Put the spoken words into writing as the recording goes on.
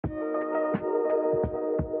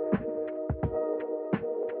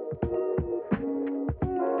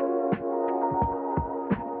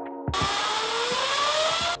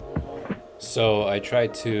So I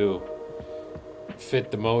tried to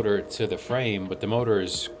fit the motor to the frame, but the motor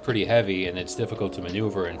is pretty heavy and it's difficult to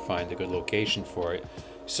maneuver and find a good location for it.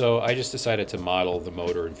 So I just decided to model the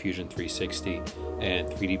motor in Fusion 360 and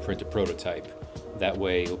 3D print a prototype. That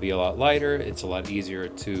way it'll be a lot lighter, it's a lot easier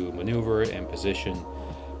to maneuver and position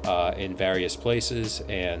in various places,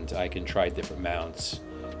 and I can try different mounts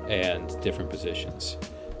and different positions.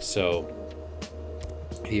 So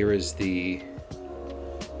here is the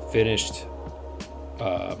finished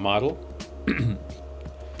model.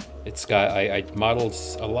 It's got, I modeled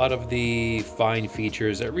a lot of the fine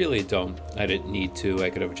features. I didn't need to. I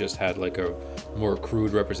could have just had like a more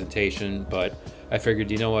crude representation, but I figured,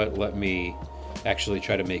 you know what, let me actually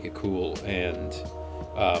try to make it cool and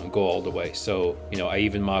go all the way. So, you know, I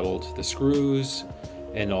even modeled the screws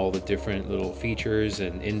and all the different little features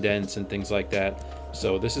and indents and things like that.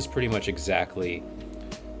 So this is pretty much exactly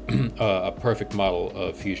a perfect model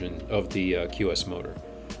of Fusion, of the QS motor.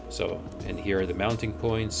 So, and here are the mounting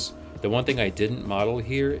points. The one thing I didn't model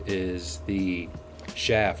here is the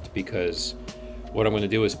shaft, because what I'm going to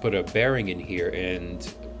do is put a bearing in here and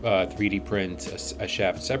 3D print a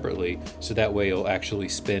shaft separately, so that way it'll actually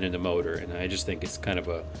spin in the motor. And I just think it's kind of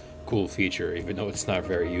a cool feature, even though it's not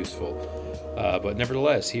very useful. But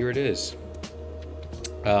nevertheless, here it is.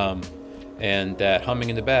 And that humming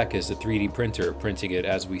in the back is the 3D printer printing it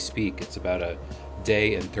as we speak. It's about a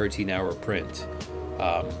day and 13-hour print.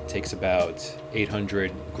 Takes about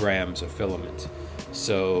 800 grams of filament,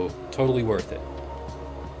 so totally worth it.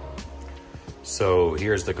 So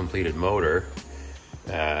here's the completed motor,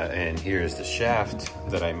 and here's the shaft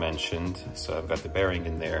that I mentioned. So I've got the bearing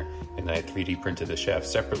in there, and I 3D printed the shaft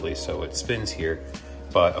separately so it spins here.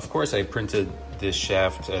 But of course I printed this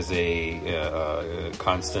shaft as a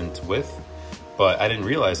constant width, but I didn't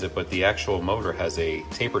realize it, but the actual motor has a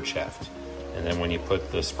tapered shaft. And then when you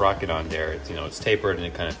put the sprocket on there, it's tapered and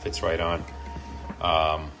it kind of fits right on.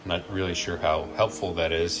 Not really sure how helpful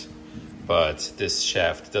that is, but this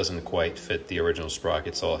shaft doesn't quite fit the original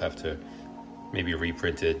sprocket, so I'll have to maybe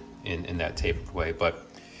reprint it in that tapered way. But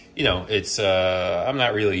it's I'm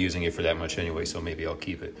not really using it for that much anyway, so maybe I'll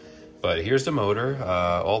keep it. But here's the motor.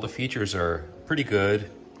 All the features are pretty good.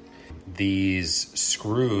 These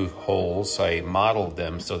screw holes, I modeled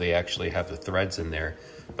them so they actually have the threads in there,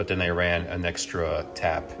 but then I ran an extra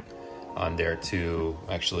tap on there to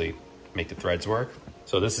actually make the threads work.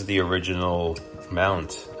 So this is the original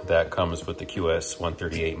mount that comes with the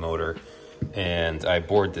QS138 motor, and I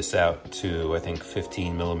bored this out to, I think,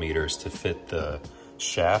 15 millimeters to fit the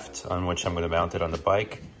shaft on which I'm going to mount it on the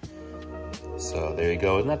bike. So there you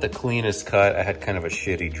go. Not the cleanest cut. I had kind of a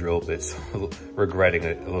shitty drill bit, so regretting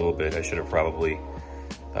it a little bit. I should have probably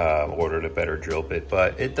ordered a better drill bit,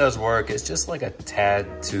 but it does work. It's just like a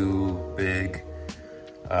tad too big.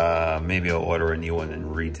 Maybe I'll order a new one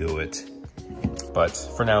and redo it. But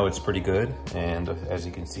for now, it's pretty good. And as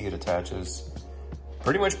you can see, it attaches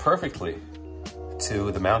pretty much perfectly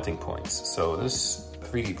to the mounting points. So this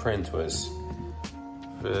 3D print was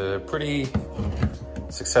pretty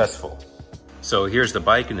successful. So here's the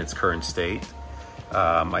bike in its current state.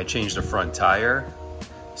 I changed the front tire,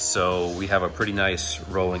 so we have a pretty nice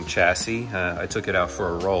rolling chassis. I took it out for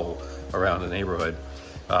a roll around the neighborhood.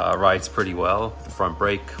 Rides pretty well. The front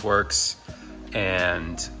brake works,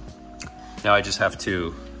 and now I just have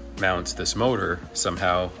to mount this motor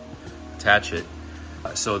somehow, attach it.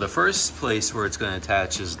 So the first place where it's going to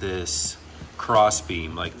attach is this cross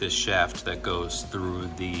beam, like this shaft that goes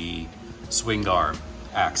through the swing arm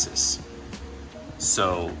axis.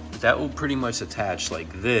 So that will pretty much attach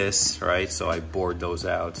like this, right? So I bored those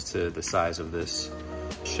out to the size of this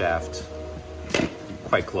shaft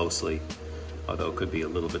quite closely, although it could be a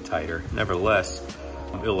little bit tighter. Nevertheless,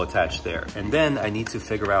 it'll attach there. And then I need to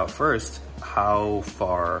figure out first how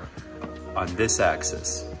far on this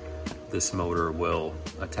axis this motor will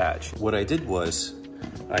attach. What I did was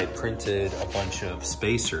I printed a bunch of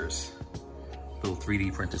spacers, little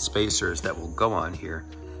 3D printed spacers that will go on here.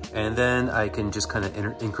 And then I can just kind of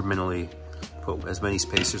incrementally put as many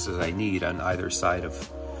spacers as I need on either side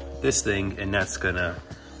of this thing, and that's gonna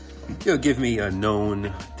give me a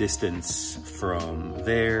known distance from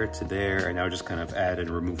there to there, and I'll just kind of add and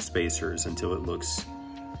remove spacers until it looks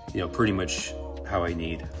pretty much how I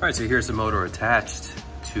need. All right, so here's the motor attached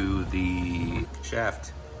to the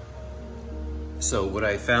shaft. So what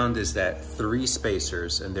I found is that 3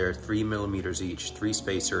 spacers, and they're 3 millimeters each, 3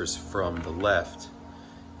 spacers from the left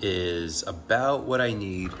is about what I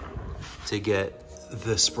need to get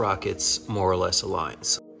the sprockets more or less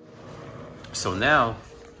aligned. So now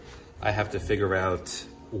I have to figure out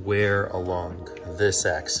where along this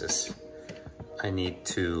axis I need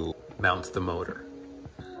to mount the motor.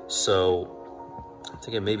 So I'm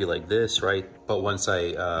thinking maybe like this, right? But once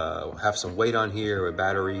I have some weight on here with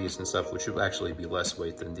batteries and stuff, which should actually be less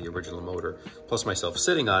weight than the original motor, plus myself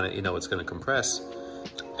sitting on it, you know, it's gonna compress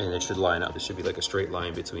and it should line up. It should be like a straight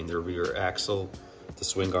line between the rear axle, the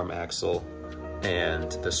swing arm axle,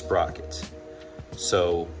 and the sprocket.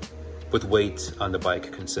 So with weight on the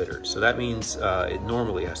bike considered. So that means it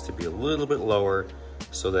normally has to be a little bit lower,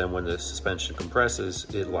 so then when the suspension compresses,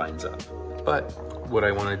 it lines up. But what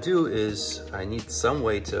I want to do is I need some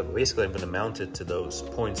way to, basically I'm going to mount it to those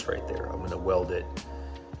points right there. I'm going to weld it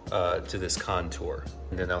to this contour,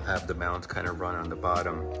 and then I'll have the mount kind of run on the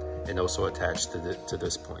bottom and also attached to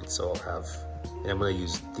this point. So I'll have, and I'm going to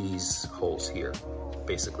use these holes here,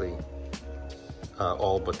 basically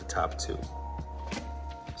all but the top two.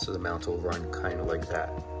 So the mount will run kind of like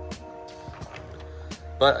that.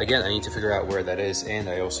 But again, I need to figure out where that is, and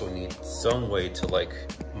I also need some way to like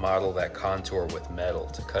model that contour with metal,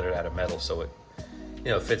 to cut it out of metal so it,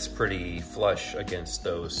 you know, fits pretty flush against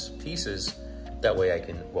those pieces. That way I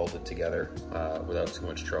can weld it together without too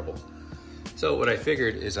much trouble. So what I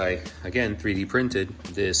figured is I, again, 3D printed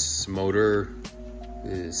this motor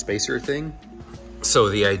spacer thing. So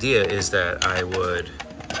the idea is that I would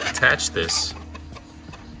attach this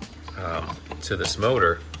to this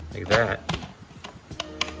motor like that.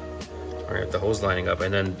 All right, the hose lining up,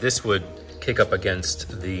 and then this would kick up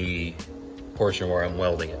against the portion where I'm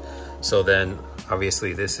welding it. So then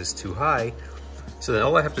obviously this is too high. So then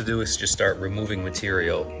all I have to do is just start removing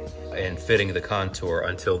material and fitting the contour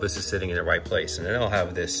until this is sitting in the right place. And then I'll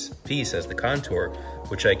have this piece as the contour,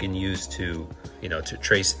 which I can use to, you know, to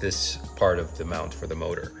trace this part of the mount for the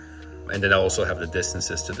motor. And then I'll also have the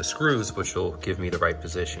distances to the screws, which will give me the right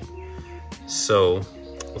position. So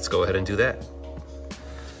let's go ahead and do that.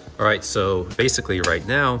 All right, so basically right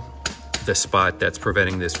now, the spot that's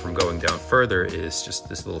preventing this from going down further is just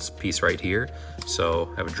this little piece right here.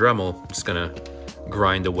 So I have a Dremel. I'm just gonna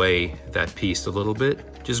grind away that piece a little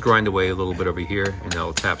bit. Just grind away a little bit over here, and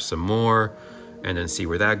I'll tap some more and then see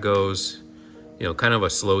where that goes. You know, kind of a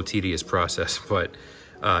slow, tedious process, but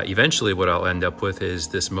eventually what I'll end up with is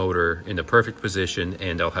this motor in the perfect position,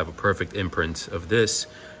 and I'll have a perfect imprint of this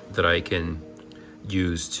that I can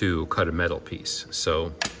use to cut a metal piece.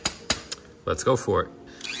 So let's go for it.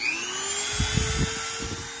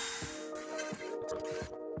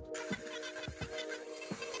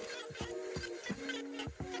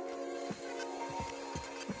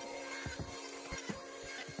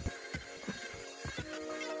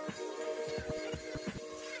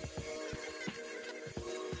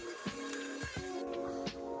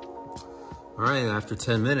 All right, after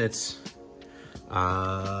 10 minutes,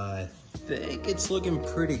 I think it's looking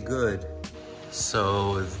pretty good.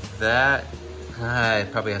 So that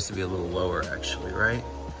it probably has to be a little lower actually, right?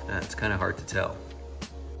 It's kind of hard to tell.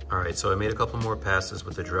 All right, so I made a couple more passes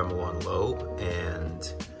with the Dremel on low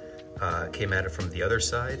and came at it from the other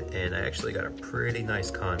side, and I actually got a pretty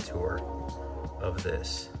nice contour of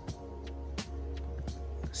this.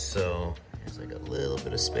 So there's like a little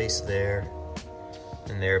bit of space there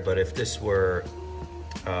and there, but if this were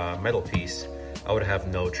a metal piece, I would have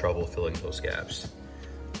no trouble filling those gaps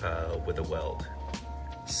with a weld.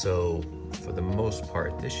 So for the most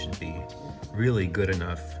part, this should be really good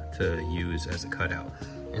enough to use as a cutout.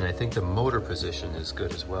 And I think the motor position is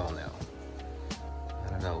good as well now. I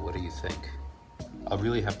don't know, what do you think? I'll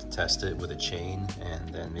really have to test it with a chain and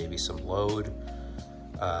then maybe some load.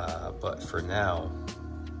 But for now,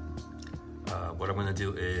 what I'm gonna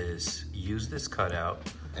do is use this cutout,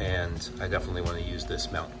 and I definitely wanna use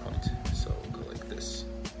this mount point. So we'll go like this,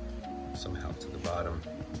 somehow to the bottom,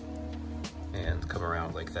 and come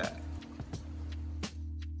around like that.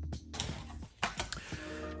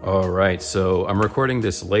 All right, so I'm recording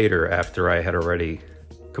this later after I had already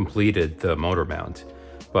completed the motor mount,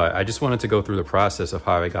 but I just wanted to go through the process of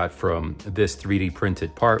how I got from this 3D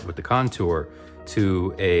printed part with the contour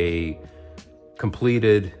to a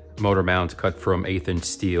completed motor mount cut from 1/8"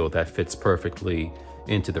 steel that fits perfectly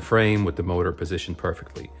into the frame with the motor positioned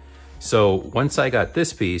perfectly. So once I got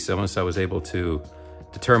this piece, and once I was able to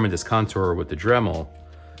determine this contour with the Dremel,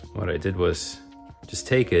 what I did was just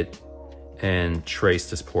take it and trace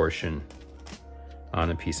this portion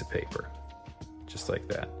on a piece of paper, just like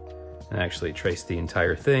that. And actually trace the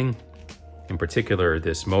entire thing, in particular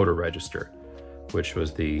this motor register, which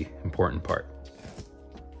was the important part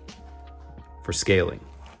for scaling.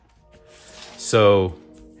 So,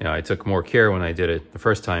 you know, I took more care when I did it the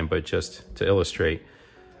first time, but just to illustrate,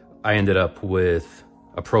 I ended up with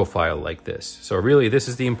a profile like this. So really, this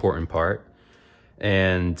is the important part.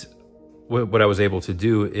 And what I was able to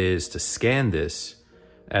do is to scan this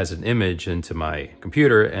as an image into my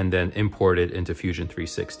computer and then import it into Fusion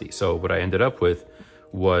 360. So what I ended up with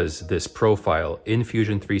was this profile in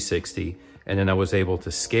Fusion 360, and then I was able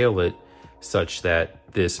to scale it such that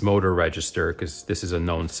this motor register, because this is a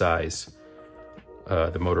known size,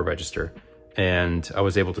 the motor register, and I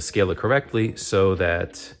was able to scale it correctly so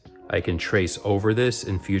that I can trace over this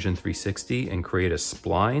in Fusion 360 and create a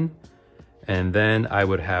spline, and then I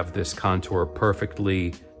would have this contour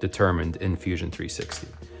perfectly determined in Fusion 360.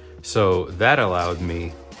 So that allowed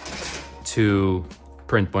me to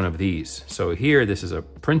print one of these. So here, this is a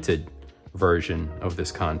printed version of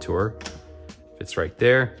this contour. Fits right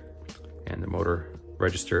there, and the motor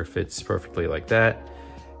register fits perfectly like that.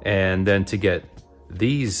 And then to get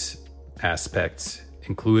these aspects,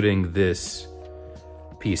 including this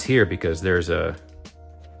piece here, because there's a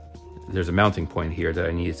mounting point here that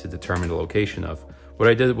I needed to determine the location of. What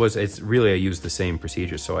I did was, I used the same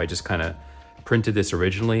procedure. So I just kind of printed this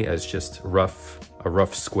originally as just a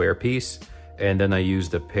rough square piece. And then I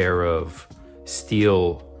used a pair of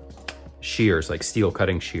steel shears, like steel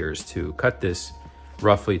cutting shears, to cut this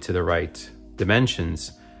roughly to the right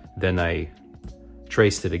dimensions. Then I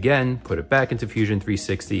traced it again, put it back into Fusion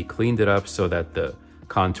 360, cleaned it up so that the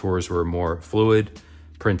contours were more fluid,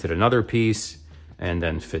 printed another piece, and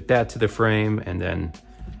then fit that to the frame, and then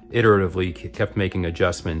iteratively kept making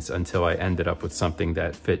adjustments until I ended up with something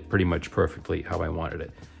that fit pretty much perfectly how I wanted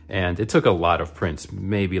it. And it took a lot of prints,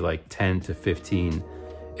 maybe like 10 to 15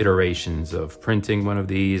 iterations of printing one of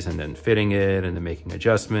these and then fitting it and then making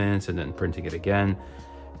adjustments and then printing it again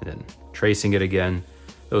and then tracing it again.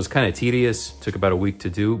 It was kind of tedious, took about a week to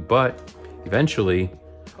do, but eventually,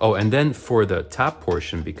 oh, and then for the top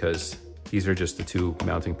portion, because these are just the two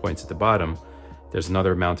mounting points at the bottom, there's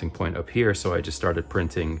another mounting point up here, so I just started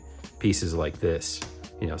printing pieces like this,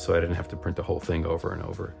 so I didn't have to print the whole thing over and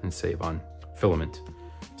over and save on filament.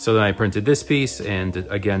 So then I printed this piece and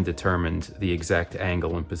again determined the exact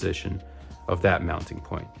angle and position of that mounting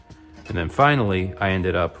point. And then finally, I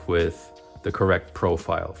ended up with the correct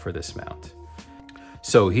profile for this mount.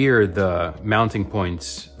 So here the mounting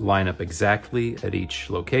points line up exactly at each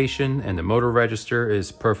location, and the motor register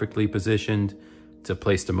is perfectly positioned to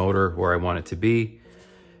place the motor where I want it to be.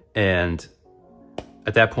 And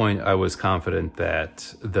at that point, I was confident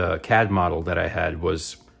that the CAD model that I had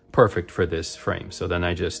was perfect for this frame. So then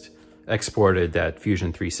I just exported that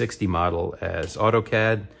Fusion 360 model as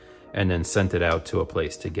AutoCAD and then sent it out to a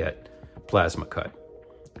place to get plasma cut.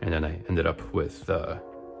 And then I ended up with the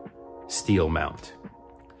steel mount.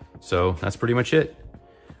 So that's pretty much it.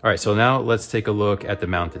 All right, so now let's take a look at the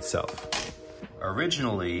mount itself.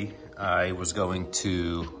 Originally, I was going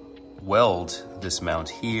to weld this mount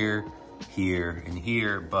here, here, and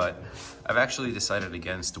here, but I've actually decided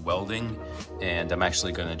against welding, and I'm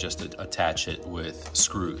actually gonna just attach it with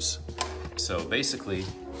screws. So basically,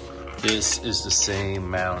 this is the same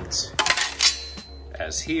mount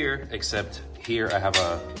as here, except here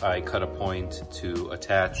I cut a point to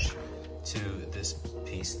attach to this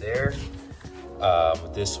piece there.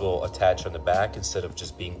 This will attach on the back instead of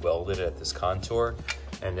just being welded at this contour.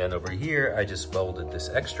 And then over here, I just welded this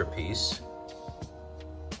extra piece,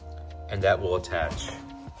 and that will attach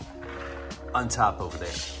on top over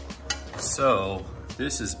there. So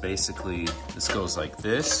this is basically, this goes like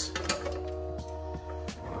this,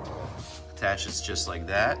 attaches just like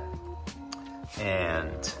that,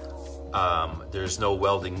 and there's no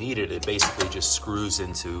welding needed. It basically just screws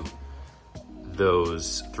into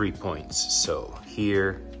those 3 points. So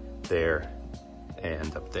here, there,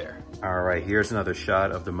 and up there. All right, here's another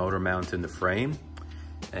shot of the motor mount in the frame.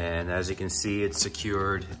 And as you can see, it's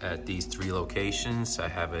secured at these 3 locations. I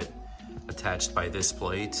have it attached by this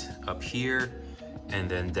plate up here. And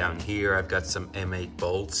then down here, I've got some M8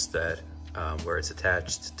 bolts that where it's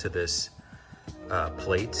attached to this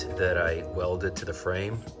plate that I welded to the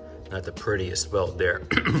frame. Not the prettiest weld there.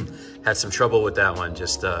 Had some trouble with that one,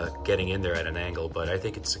 just getting in there at an angle, but I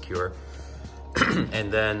think it's secure.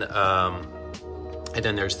 And then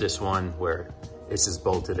there's this one where it's just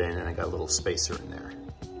bolted in, and I got a little spacer in there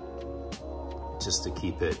just to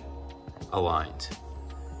keep it aligned.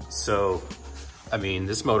 So, I mean,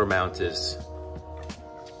 this motor mount it's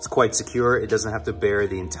quite secure. It doesn't have to bear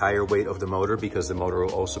the entire weight of the motor because the motor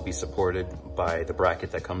will also be supported by the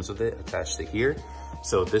bracket that comes with it attached to here.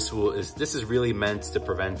 So this is really meant to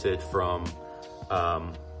prevent it from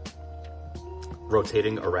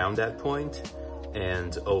rotating around that point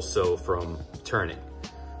and also from turning.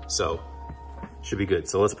 So should be good.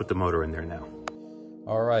 So let's put the motor in there now.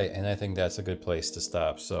 All right, and I think that's a good place to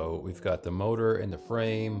stop. So we've got the motor in the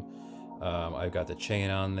frame. I've got the chain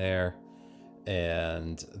on there.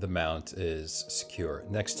 and the mount is secure.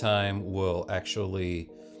 Next time we'll actually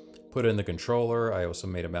put in the controller. I also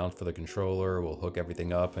made a mount for the controller. We'll hook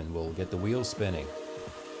everything up and we'll get the wheels spinning.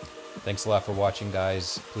 Thanks a lot for watching,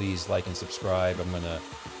 guys. Please like and subscribe. I'm gonna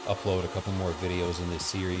upload a couple more videos in this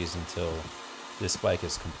series until this bike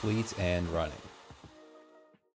is complete and running.